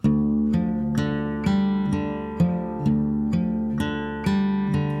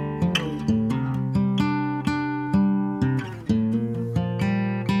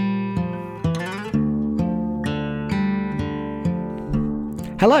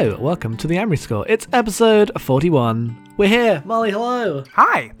Hello, welcome to the Amory Score. It's episode 41. We're here. Molly, hello.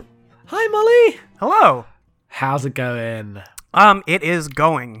 Hi. Hi, Molly. Hello. How's it going? It is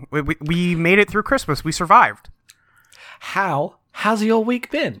going. We made it through Christmas. We survived. How's your week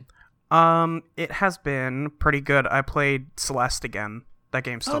been? It has been pretty good. I played Celeste again. That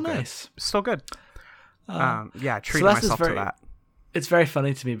game's still good. Nice. Still good. I treated Celeste myself to that. It's very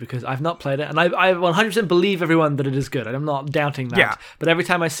funny to me because I've not played it, and I 100% believe everyone that it is good. I'm not doubting that. Yeah. But every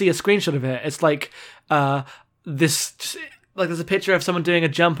time I see a screenshot of it, it's like this. Like there's a picture of someone doing a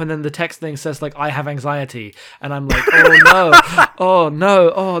jump, and then the text thing says like "I have anxiety," and I'm like, "Oh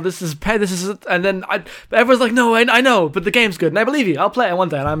no, this is," and then everyone's like, "No, I know, but the game's good, and I believe you. I'll play it one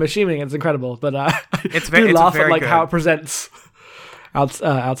day, and I'm assuming it's incredible." But it's laugh very at like good. how it presents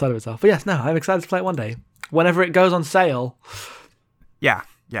outside of itself. But yes, no, I'm excited to play it one day whenever it goes on sale. Yeah,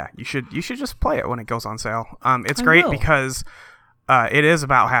 you should just play it when it goes on sale. It's great because it is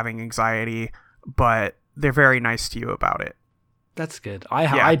about having anxiety, but they're very nice to you about it. That's good.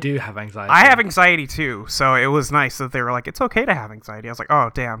 I do have anxiety. I have anxiety too, so it was nice that they were like, "It's okay to have anxiety." I was like, "Oh,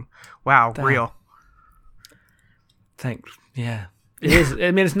 damn, wow, real." Thanks. Yeah, it is.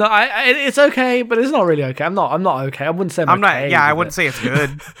 I mean, it's not. It's okay, but it's not really okay. I'm not okay. I wouldn't say I'm okay. Not. Yeah, I wouldn't say it's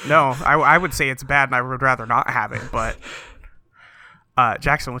good. No, I would say it's bad, and I would rather not have it. But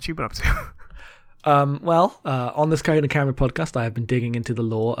Jackson, what you been up to? On this Code and Camera podcast, I have been digging into the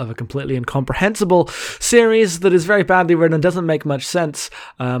lore of a completely incomprehensible series that is very badly written and doesn't make much sense.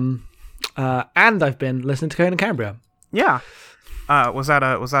 And I've been listening to Code and Cambria. Yeah. Was that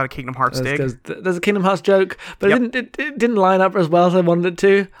a Kingdom Hearts dig? There's a Kingdom Hearts joke, but it didn't line up as well as I wanted it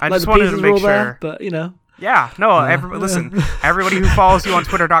to. I just wanted to make sure. There, but you know. Yeah, no, listen, everybody who follows you on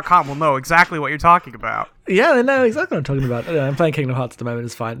Twitter.com will know exactly what you're talking about. Yeah, they know exactly what I'm talking about. I'm playing Kingdom Hearts at the moment,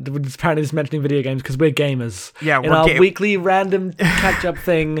 it's fine. We're apparently just mentioning video games because we're gamers. Yeah, in our weekly random catch-up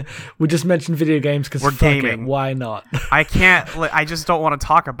thing, we just mentioned video games because we're gaming. Why not? I just don't want to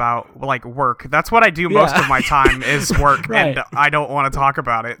talk about, like, work. That's what I do most of my time is work, right. And I don't want to talk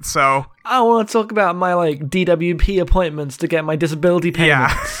about it, so... I want to talk about my, like, DWP appointments to get my disability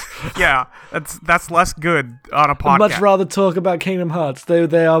payments. Yeah, that's less good on a podcast. I'd much rather talk about Kingdom Hearts, though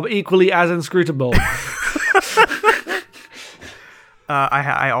they are equally as inscrutable.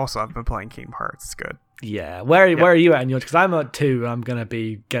 I also have been playing Kingdom Hearts. It's good. Yeah. Where are you at in yours? Because I'm at 2. I'm gonna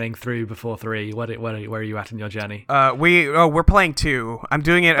be getting through before 3. Where are you at in your journey? We're playing 2. I'm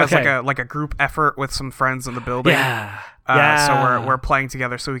doing it as like a group effort with some friends in the building. Yeah. So we're playing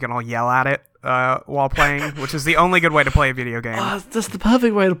together so we can all yell at it while playing, which is the only good way to play a video game. That's the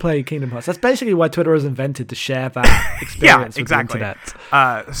perfect way to play Kingdom Hearts. That's basically why Twitter was invented, to share that experience with the internet.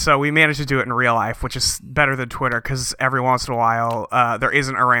 So we managed to do it in real life, which is better than Twitter because every once in a while there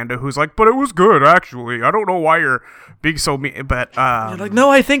isn't a rando who's like, but it was good actually. I don't know why you're being so mean, but you're like, no,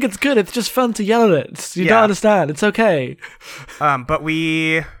 I think it's good. It's just fun to yell at it. You don't understand. It's okay. But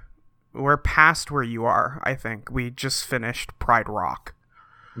we're past where you are, I think. We just finished Pride Rock.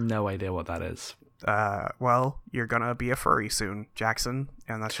 No idea what that is. Well, you're gonna be a furry soon, Jackson,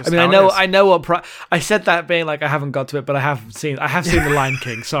 and that's just. I mean, I know what. I said that being like I haven't got to it, but I have seen The Lion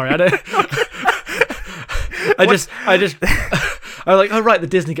King. Sorry, I don't. I was like, oh right, the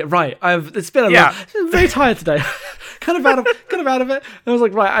Disney get right. It's been a lot. I'm very tired today. kind of out of it. And I was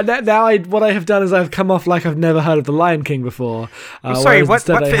like, right. What I have done is I've come off like I've never heard of The Lion King before. Sorry, what is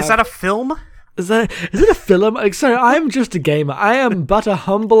that a film? Is it a film? Like, sorry, I'm just a gamer. I am but a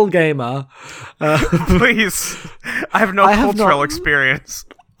humble gamer. Please, I have no cultural experience.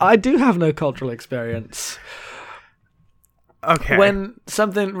 I do have no cultural experience. Okay. When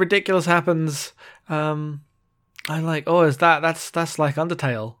something ridiculous happens, I'm like, oh, that's like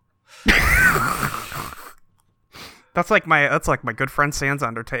Undertale. That's like my good friend Sans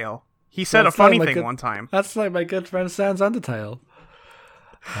Undertale. He said a funny thing one time. That's like my good friend Sans Undertale.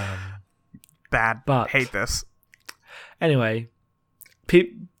 Bad, but hate this. Anyway,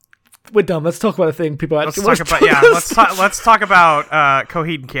 we're done. Let's talk about the thing people actually want to talk about. Let's talk about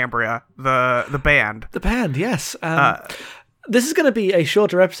Coheed and Cambria, the band. The band, yes. This is going to be a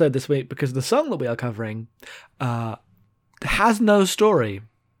shorter episode this week because the song that we are covering has no story.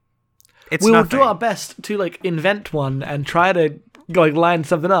 We will do our best to like invent one and try to like line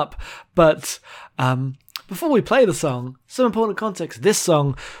something up, but before we play the song, some important context. This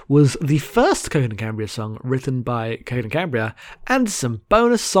song was the first Coheed and Cambria song written by Coheed and Cambria and some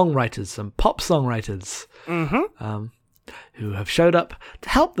bonus songwriters, some pop songwriters, who have showed up to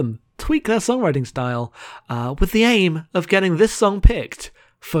help them tweak their songwriting style with the aim of getting this song picked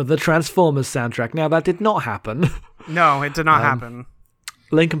for the Transformers soundtrack. Now, that did not happen. No, it did not happen.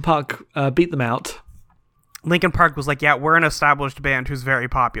 Linkin Park beat them out. Linkin Park was like, yeah, we're an established band who's very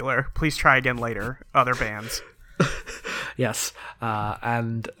popular. Please try again later, other bands. Yes.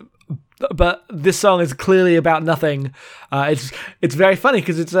 But this song is clearly about nothing. It's very funny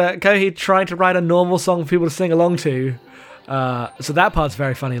because it's Kohei trying to write a normal song for people to sing along to. So that part's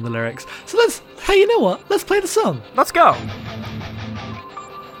very funny in the lyrics. So hey, you know what? Let's play the song. Let's go.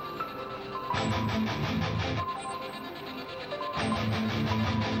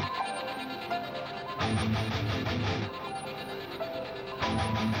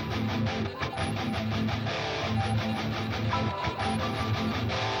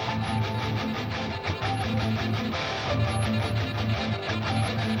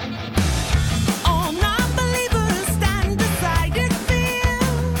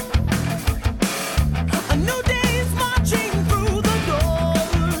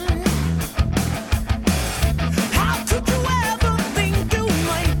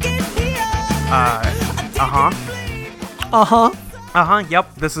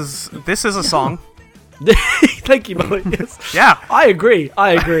 Yep. This is a song. Thank you, Molly. Yes. Yeah. I agree.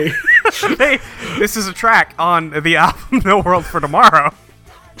 Hey, this is a track on the album No World for Tomorrow.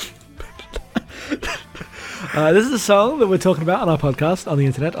 This is a song that we're talking about on our podcast, on the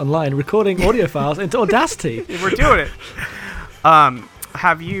internet, online, recording audio files into Audacity. We're doing it.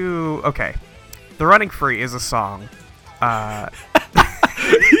 Okay. The Running Free is a song.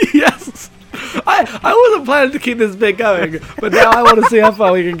 Yes. I wasn't planning to keep this bit going, but now I want to see how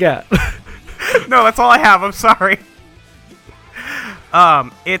far we can get. No, that's all I have. I'm sorry.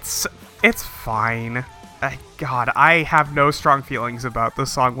 It's fine. God, I have no strong feelings about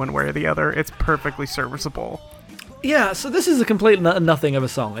this song one way or the other. It's perfectly serviceable. Yeah, so this is a complete nothing of a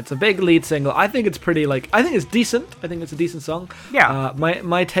song. It's a big lead single. I think it's pretty, I think it's decent. I think it's a decent song. Yeah.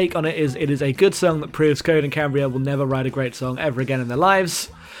 My take on it is a good song that proves Code and Cambria will never write a great song ever again in their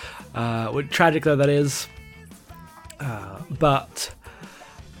lives. Tragic though that is. But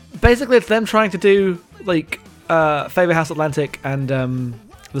basically it's them trying to do, Favourite House Atlantic and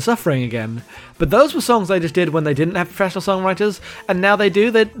The Suffering again. But those were songs they just did when they didn't have professional songwriters, and now they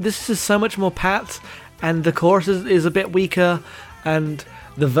do. This is so much more pat, and the chorus is a bit weaker, and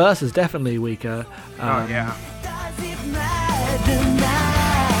the verse is definitely weaker. Oh, yeah.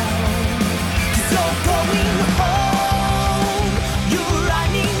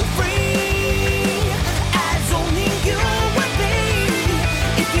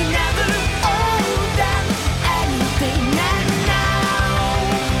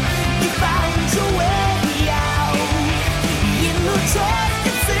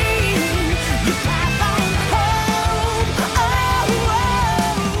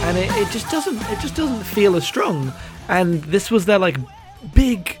 And it just doesn't feel as strong. And this was their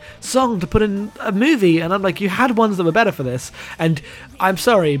big song to put in a movie, and I'm like, you had ones that were better for this, and I'm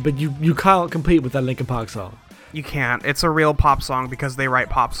sorry, but you can't compete with that Linkin Park song. You can't. It's a real pop song because they write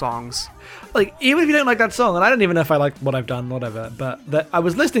pop songs. Even if you don't like that song, and I don't even know if I like What I've Done, whatever, but I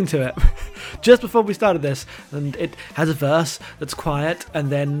was listening to it just before we started this, and it has a verse that's quiet, and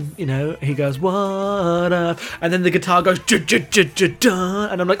then, he goes, what up, and then the guitar goes,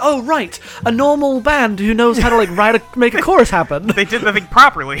 and I'm like, oh, right, a normal band who knows how to, make a chorus happen. They did the thing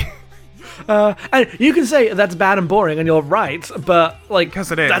properly. And you can say that's bad and boring, and you're right, but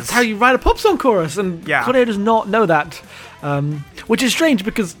because it is. That's how you write a pop song chorus, and Claudio does not know that, which is strange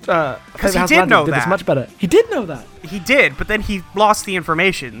because he did know that. This much better. He did know that. He did, but then he lost the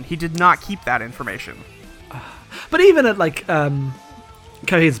information. He did not keep that information. But even at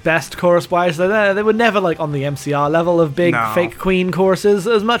Kohei's best chorus-wise, they were never on the MCR level of big fake Queen choruses.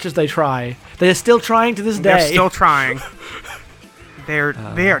 As much as they try, they are still trying to this day. They're still trying.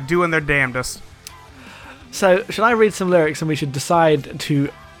 They are doing their damnedest. So, should I read some lyrics and we should decide to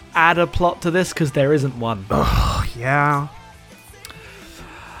add a plot to this? Because there isn't one. Oh, yeah.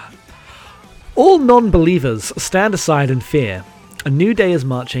 All non-believers stand aside in fear. A new day is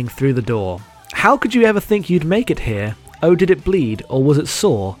marching through the door. How could you ever think you'd make it here? Oh, did it bleed, or was it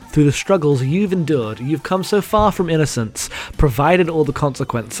sore? Through the struggles you've endured, you've come so far from innocence, provided all the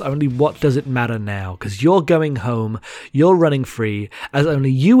consequence, only what does it matter now? 'Cause you're going home, you're running free, as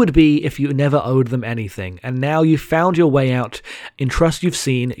only you would be if you never owed them anything, and now you've found your way out, in trust you've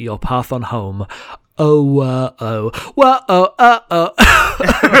seen your path on home. Oh,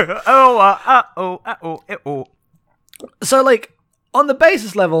 So, on the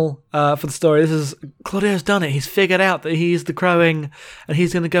basis level, for the story, this is Claudio's done it. He's figured out that he's the crowing, and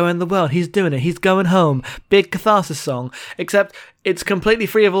he's going to go in the world. He's doing it. He's going home. Big catharsis song. Except it's completely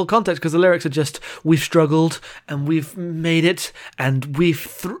free of all context because the lyrics are just, we've struggled and we've made it, and we're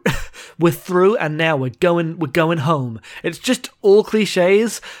through, and now we're going home. It's just all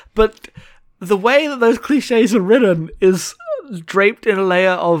cliches, but the way that those cliches are written is draped in a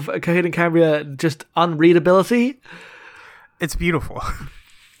layer of Coheed and Cambria just unreadability. It's beautiful.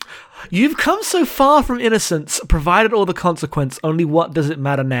 You've come so far from innocence, provided all the consequence, only what does it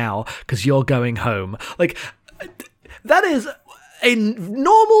matter now? Because you're going home. Like, that is a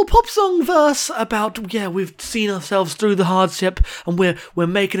normal pop song verse about, yeah, we've seen ourselves through the hardship and we're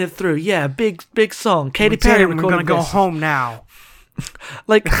making it through. Yeah, big song. Katy Perry recorded We're gonna go home now.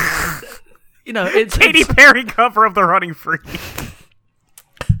 Like, you know, it's Katy Perry cover of the Running Free.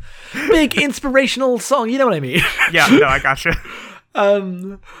 Big inspirational song, you know what I mean? Yeah, no, I gotcha.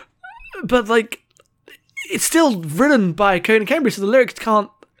 But like, it's still written by Coheed and Cambria, so the lyrics can't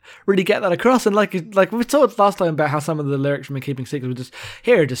really get that across. And like we talked last time about how some of the lyrics from Keeping Secret were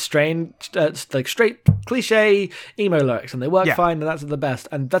just strange, like straight cliche emo lyrics, and they work fine, and that's the best.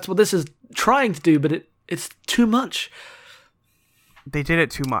 And that's what this is trying to do, but it's too much. They did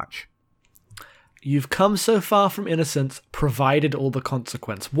it too much. You've come so far from innocence, provided all the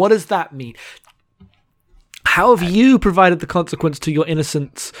consequence. What does that mean? How have you provided the consequence to your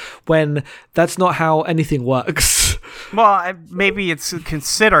innocence when that's not how anything works? Well, maybe it's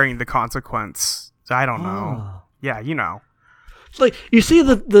considering the consequence. I don't know. Yeah, you know. Like, you see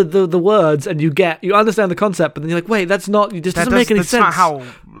the words and you understand the concept, but then you're like, wait, that's not, it just doesn't make any sense. That's not how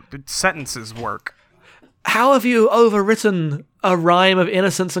sentences work. How have you overwritten a rhyme of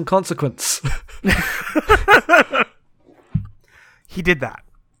innocence and consequence? He did that.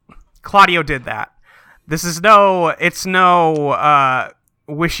 Claudio did that. It's no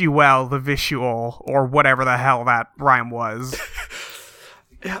wish you well, the visual, or whatever the hell that rhyme was.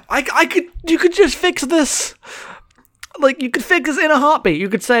 You could just fix this. Like, you could fix this in a heartbeat. You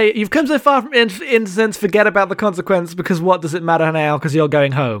could say, you've come so far from innocence, forget about the consequence, because what does it matter now, because you're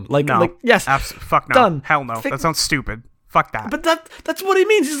going home. Like, no. Like, yes. Fuck no. Done. Hell no. That sounds stupid. Fuck that. But that's what he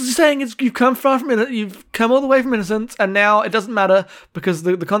means. He's just saying you've come far from innocence, you've come all the way from innocence, and now it doesn't matter, because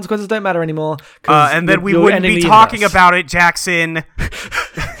the consequences don't matter anymore. And then we wouldn't be talking about it, Jackson.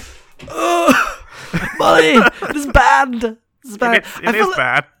 Molly, this is bad. This is bad. It is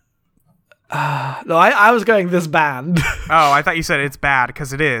bad. No, I was going this band. Oh, I thought you said it's bad,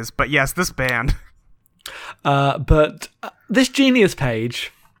 because it is. But yes, this band. But this Genius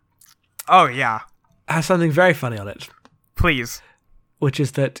page... Oh, yeah. Has something very funny on it. Please. Which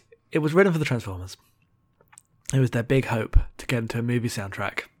is that it was written for the Transformers. It was their big hope to get into a movie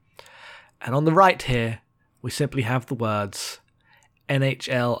soundtrack. And on the right here, we simply have the words...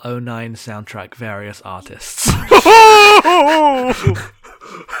 NHL 09 soundtrack, various artists.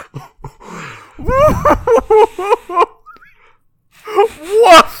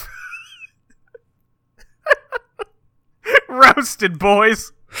 Woof! Roasted,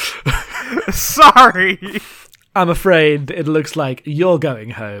 boys. Sorry. I'm afraid it looks like you're going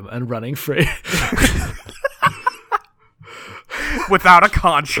home and running free. Without a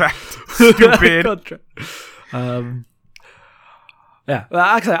contract. Stupid. Yeah,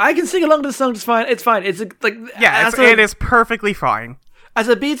 actually, I can sing along to the song just fine. It's fine. It's like it is perfectly fine. As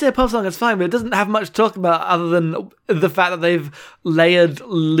a B-tier pop song, it's fine, but it doesn't have much to talk about other than the fact that they've layered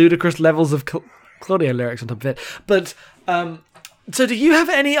ludicrous levels of Claudio lyrics on top of it. But so, do you have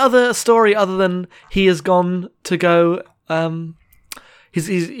any other story other than he has gone to go?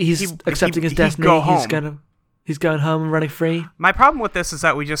 He's accepting his destiny. He's going home and running free. My problem with this is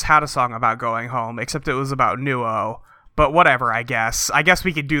that we just had a song about going home, except it was about Nuo. But whatever, I guess. I guess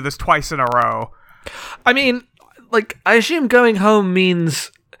we could do this twice in a row. I mean, like, I assume going home means...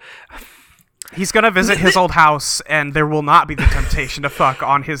 He's gonna visit his old house, and there will not be the temptation to fuck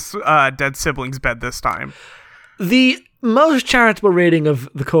on his dead sibling's bed this time. The most charitable reading of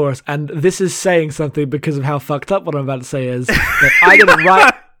the chorus, and this is saying something because of how fucked up what I'm about to say is, that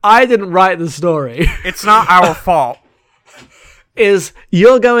I didn't write the story. It's not our fault. Is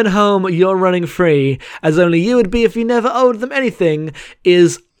you're going home, you're running free, as only you would be if you never owed them anything,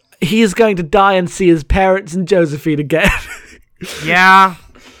 is he is going to die and see his parents and Josephine again. Yeah.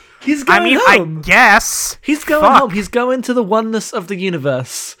 He's going home. I guess. He's going home. He's going to the oneness of the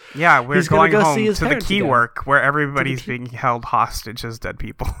universe. Yeah, we're going home to the key work where everybody's being held hostage as dead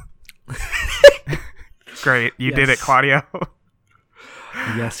people. Great. You did it, Claudio.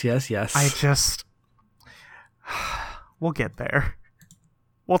 Yes. We'll get there.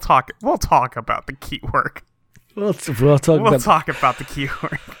 We'll talk about the key work. We'll talk about the key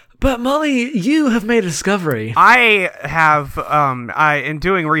work. But Molly, you have made a discovery. I have, in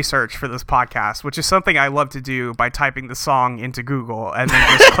doing research for this podcast, which is something I love to do by typing the song into Google and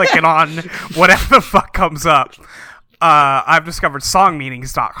then just clicking on whatever the fuck comes up. I've discovered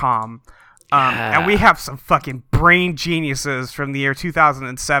songmeanings.com. And we have some fucking brain geniuses from the year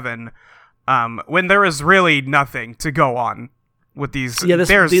 2007 when there is really nothing to go on with these. Yeah,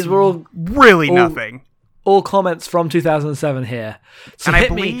 these were all nothing. All comments from 2007 here. So and I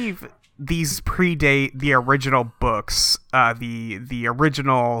believe these predate the original books, the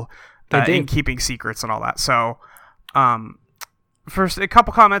original In Keeping Secrets and all that. So, first, a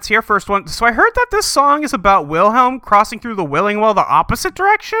couple comments here. First one. So I heard that this song is about Wilhelm crossing through the Willing Well the opposite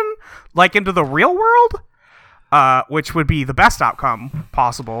direction, like into the real world, which would be the best outcome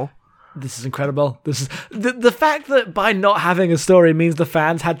possible. This is incredible. This is the fact that by not having a story means the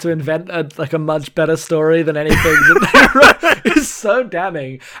fans had to invent a much better story than anything that they wrote is so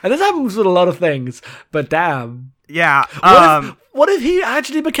damning. And this happens with a lot of things, but damn. Yeah. What if he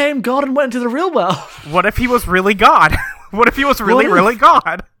actually became God and went into the real world? What if he was really God? What if he was really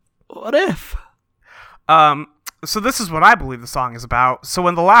God? What if? So this is what I believe the song is about. So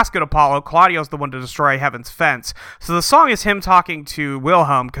in The Last Good Apollo, Claudio's the one to destroy Heaven's fence. So the song is him talking to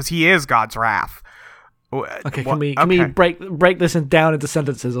Wilhelm because he is God's wrath. Okay, can we break this down into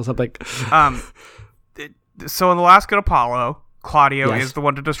sentences or something? So in The Last Good Apollo, Claudio is the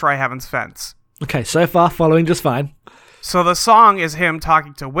one to destroy Heaven's fence. Okay, so far following just fine. So the song is him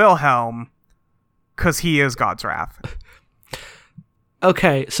talking to Wilhelm because he is God's wrath.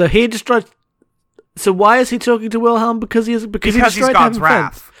 Okay, so he destroyed. So why is he talking to Wilhelm? Because he destroyed he's God's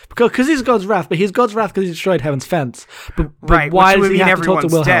wrath. Fence. Because he's God's wrath, but he's God's wrath because he destroyed Heaven's fence. But right, why does he have to talk to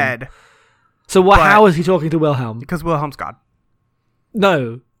Wilhelm? Dead, so how is he talking to Wilhelm? Because Wilhelm's God.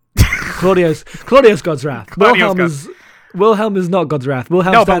 No, Claudio's God's wrath. Wilhelm is not God's wrath.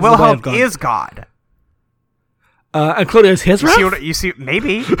 Wilhelm stands in the way of God. Is God. And Claudio's his wrath? You see,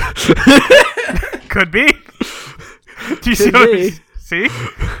 maybe. Could be. Do you see?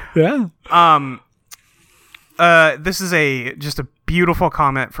 Yeah. This is just a beautiful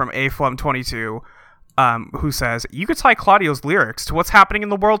comment from AFlum22, who says, "You could tie Claudio's lyrics to what's happening in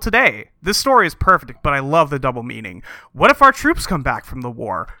the world today. This story is perfect, but I love the double meaning. What if our troops come back from the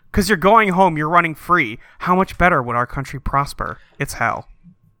war? 'Cause you're going home, you're running free. How much better would our country prosper? It's hell."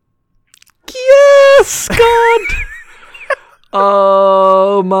 Yes, God.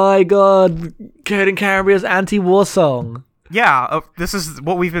 Oh my God, Conan Carabria's anti-war song. Yeah, this is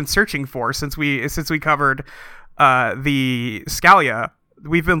what we've been searching for since we covered the Scalia.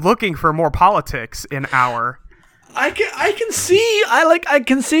 We've been looking for more politics in our. I can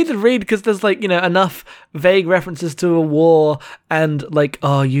see the read because there's enough vague references to a war and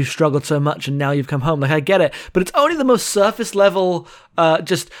you struggled so much and now you've come home. I get it, but it's only the most surface level. They're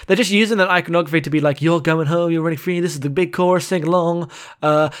just using that iconography to be you're going home, you're running free. This is the big chorus, sing along.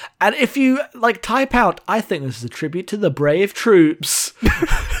 And if you type out, I think this is a tribute to the brave troops.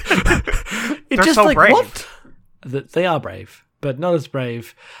 They're just so brave. What? They are brave, but not as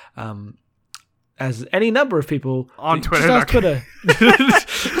brave. As any number of people on Twitter. Just ask Twitter.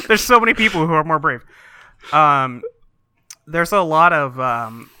 There's so many people who are more brave. There's a lot of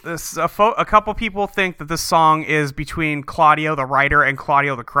a couple people think that this song is between Claudio the writer and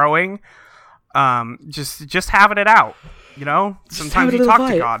Claudio the crowing. Just having it out, Sometimes you talk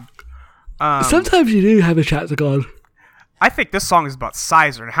to God. Sometimes you do have a chat to God. I think this song is about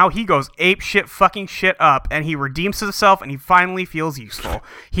Sizer and how he goes ape shit fucking shit up and he redeems himself and he finally feels useful.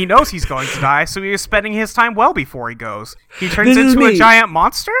 He knows he's going to die, so he is spending his time well before he goes. He turns into a giant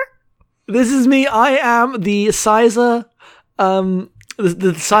monster? This is me. I am the Sizer,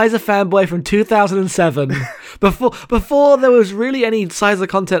 the Sizer fanboy from 2007. before there was really any Sizer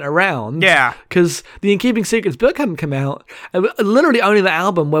content around. Yeah. Because the In Keeping Secrets book hadn't come out. And literally only the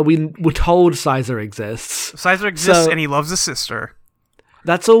album where we were told Sizer exists. Sizer exists and he loves his sister.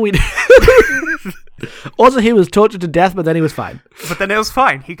 That's all we did. Also, he was tortured to death, but then he was fine. But then it was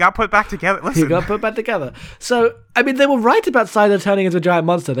fine. He got put back together. Listen. He got put back together. So, they were right about Sizer turning into a giant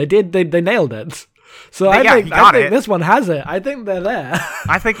monster. They did. They nailed it. So I think this one has it. I think they're there.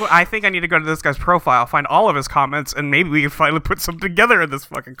 I think I need to go to this guy's profile, find all of his comments, and maybe we can finally put something together in this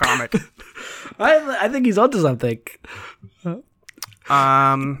fucking comic. I think he's onto something.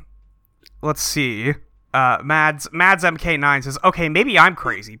 Let's see. Mads MK9 says, "Okay, maybe I'm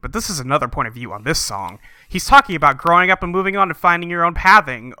crazy, but this is another point of view on this song. He's talking about growing up and moving on to finding your own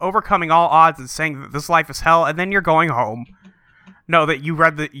pathing, overcoming all odds, and saying that this life is hell, and then you're going home." No, that you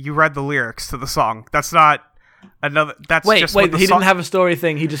read the lyrics to the song. That's not another. That's wait. Just He what the didn't have a story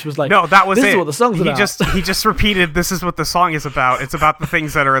thing. He just was like, no, that was this it. Is what the song's about. He just repeated, "This is what the song is about. It's about the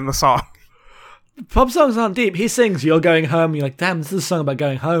things that are in the song." Pop songs aren't deep. He sings, "You're going home." You're like, damn, this is a song about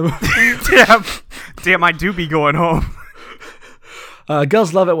going home. Damn, I do be going home.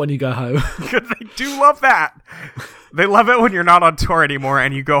 Girls love it when you go home. They do love that. They love it when you're not on tour anymore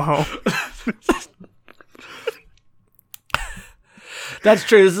and you go home. That's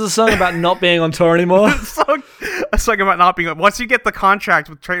true. This is a song about not being on tour anymore. A song about not being... Once you get the contract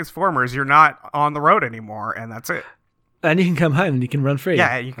with Transformers, you're not on the road anymore, and that's it. And you can come home and you can run free.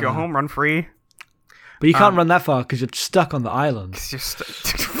 Yeah, you can go home, run free. But you can't run that far because you're stuck on the island. It's just...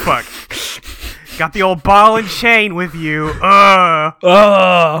 Fuck. Got the old ball and chain with you. Yeah,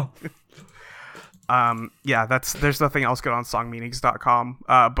 there's nothing else good on songmeanings.com.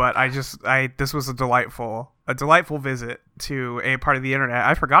 But this was a delightful visit to a part of the internet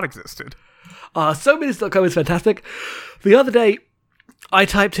I forgot existed. Songmeanings.com is fantastic. The other day, I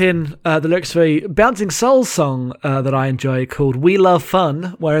typed in the lyrics for a Bouncing Souls song that I enjoy called We Love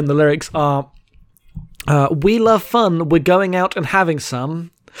Fun, wherein the lyrics are, we love fun, we're going out and having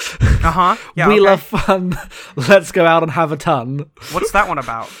some. Yeah, we love fun, let's go out and have a ton. What's that one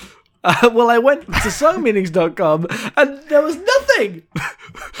about? Well, I went to songmeanings.com and there was nothing.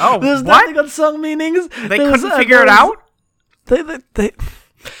 Oh, there was what? nothing on Song Meanings. They couldn't figure it out?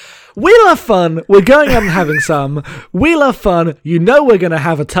 We love fun, we're going out and having some. We love fun, you know we're going to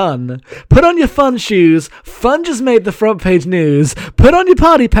have a ton. Put on your fun shoes, fun just made the front page news. Put on your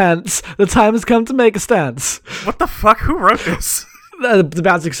party pants, the time has come to make a stance. What the fuck? Who wrote this? The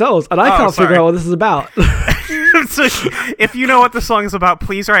Bouncing Souls, and I can't figure out what this is about. So, if you know what the song is about,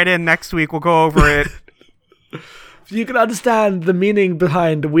 please write in next week. We'll go over it. If you can understand the meaning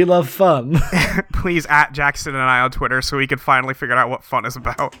behind We Love Fun, please at Jackson and I on Twitter so we can finally figure out what fun is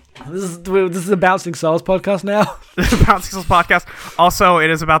about. This is a Bouncing Souls podcast now. This is a Bouncing Souls podcast. Also, it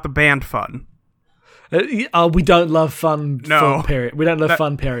is about the band Fun. We don't love fun. No. Fun, period. We don't love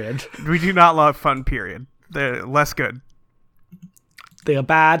fun, period. We do not love fun, period. They're less good. They are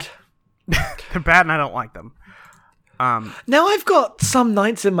bad. They're bad and I don't like them. Now I've got Some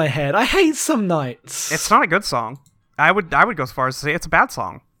Nights in my head. I hate Some Nights. It's not a good song. I would go as far as to say it's a bad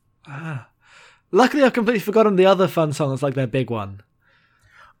song. Luckily, I've completely forgotten the other fun song that's like their big one.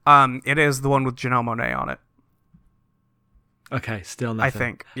 It is the one with Janelle Monáe on it. Okay, still nothing. I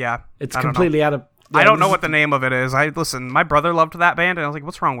think, yeah. It's completely out of... Yeah, I don't know what the name of it is. Listen, my brother loved that band, and I was like,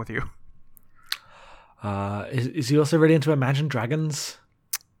 what's wrong with you? Is he also really into Imagine Dragons?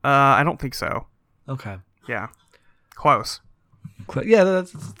 I don't think so. Okay. Yeah. Close. Yeah,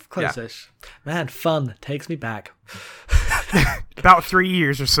 that's close-ish. Yeah. Man, fun takes me back. About 3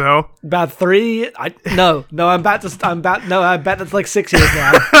 years or so. About 3? No, I bet that's like 6 years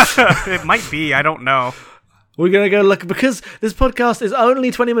now. It might be. I don't know. We're going to go look, because this podcast is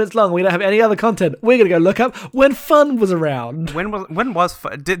only 20 minutes long. We don't have any other content. We're going to go look up when Fun was around. When was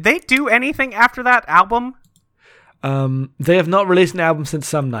Fun? Did they do anything after that album? They have not released an album since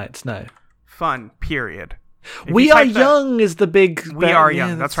Some Nights, no. Fun, period. We Are Young is the big... We Are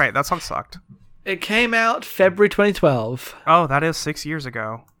Young, that's right. That song sucked. It came out February 2012. Oh, that is 6 years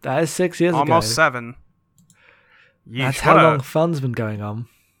ago. That is 6 years ago. Almost 7. Yeesh, that's how long Fun's been going on.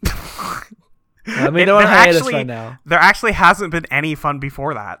 I mean, they're on hiatus right now. There actually hasn't been any Fun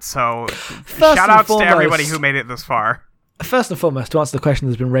before that, so shout-outs to everybody who made it this far. First and foremost, to answer the question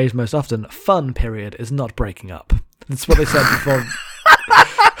that's been raised most often, Fun, period, is not breaking up. That's what they said before...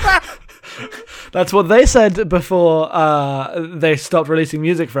 That's what they said before they stopped releasing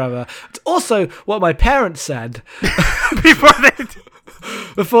music forever. It's also what my parents said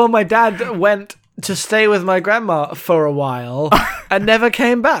before my dad went to stay with my grandma for a while and never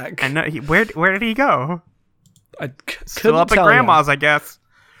came back. And where did he go? Still up at grandma's, I guess.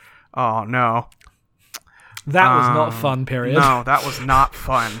 Oh no, that was not fun. Period. No, that was not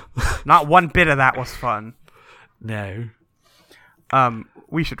fun. Not one bit of that was fun. No.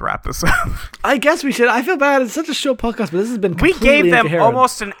 We should wrap this up. I guess we should. I feel bad. It's such a short podcast, but this has been completely We gave them incoherent.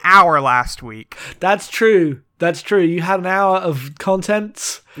 almost an hour last week. That's true. You had an hour of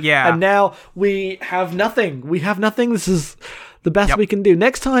content. Yeah. And now we have nothing. This is the best we can do.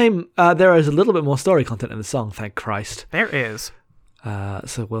 Next time, there is a little bit more story content in the song, thank Christ. There is.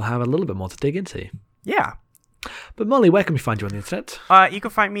 So we'll have a little bit more to dig into. Yeah. But Molly, where can we find you on the internet? You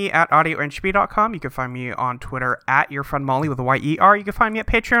can find me at audioentropy.com. You can find me on Twitter at yourfriendmolly with a Y-E-R. You can find me at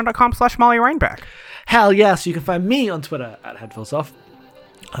patreon.com/Molly Reinbeck. Hell yes, you can find me on Twitter at HeadphonesOff.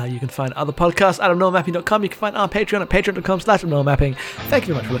 You can find other podcasts at abnormalmapping.com. You can find our Patreon at patreon.com/abnormalmapping. Thank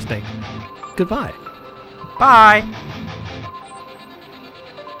you very much for listening. Goodbye. Bye.